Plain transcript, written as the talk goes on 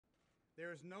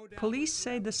Police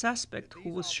say the suspect, who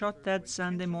was shot dead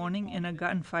Sunday morning in a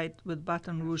gunfight with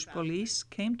Baton Rouge police,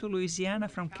 came to Louisiana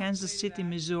from Kansas City,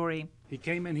 Missouri. He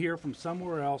came in here from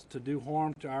somewhere else to do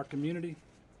harm to our community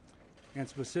and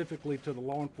specifically to the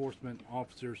law enforcement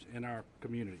officers in our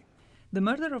community. The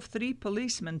murder of 3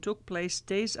 policemen took place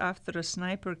days after a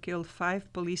sniper killed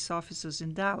 5 police officers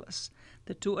in Dallas.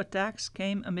 The 2 attacks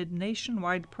came amid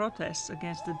nationwide protests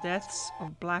against the deaths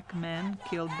of black men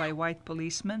killed by white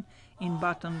policemen in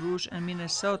Baton Rouge and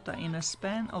Minnesota in a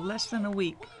span of less than a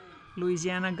week.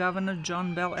 Louisiana Governor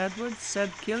John Bel Edwards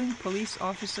said killing police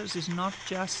officers is not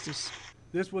justice.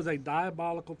 This was a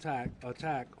diabolical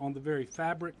attack on the very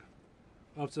fabric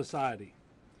of society.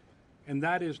 And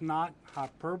that is not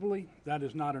hyperbole, that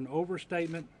is not an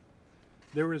overstatement.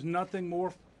 There is nothing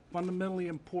more fundamentally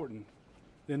important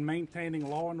than maintaining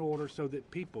law and order so that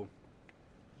people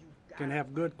can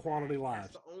have good quality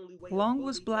lives. Long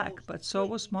was black, but so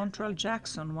was Montrell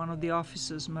Jackson, one of the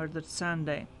officers murdered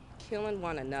Sunday. Killing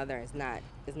one another is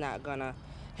not gonna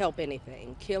help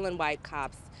anything. Killing white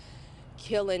cops,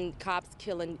 killing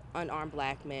unarmed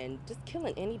black men, just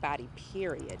killing anybody,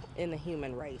 period, in the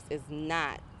human race is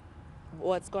not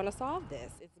what's going to solve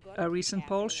this. A recent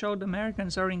poll showed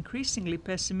Americans are increasingly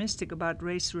pessimistic about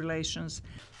race relations.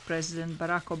 President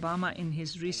Barack Obama, in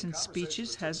his recent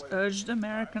speeches, has urged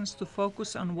Americans to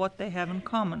focus on what they have in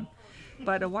common.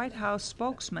 But a White House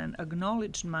spokesman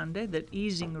acknowledged Monday that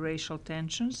easing racial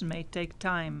tensions may take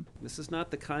time. This is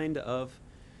not the kind of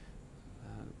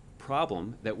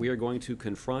problem that we are going to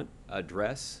confront,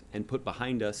 address, and put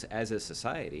behind us as a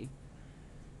society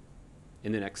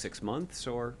in the next 6 months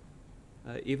or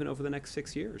even over the next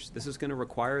 6 years. This is going to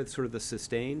require sort of the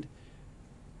sustained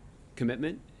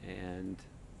commitment and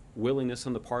willingness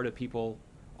on the part of people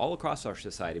all across our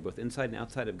society, both inside and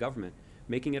outside of government,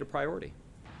 making it a priority.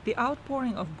 The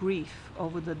outpouring of grief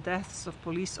over the deaths of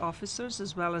police officers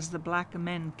as well as the black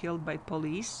men killed by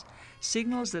police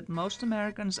signals that most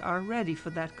Americans are ready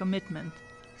for that commitment.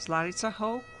 Slavica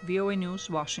Hoke, VOA News,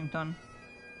 Washington.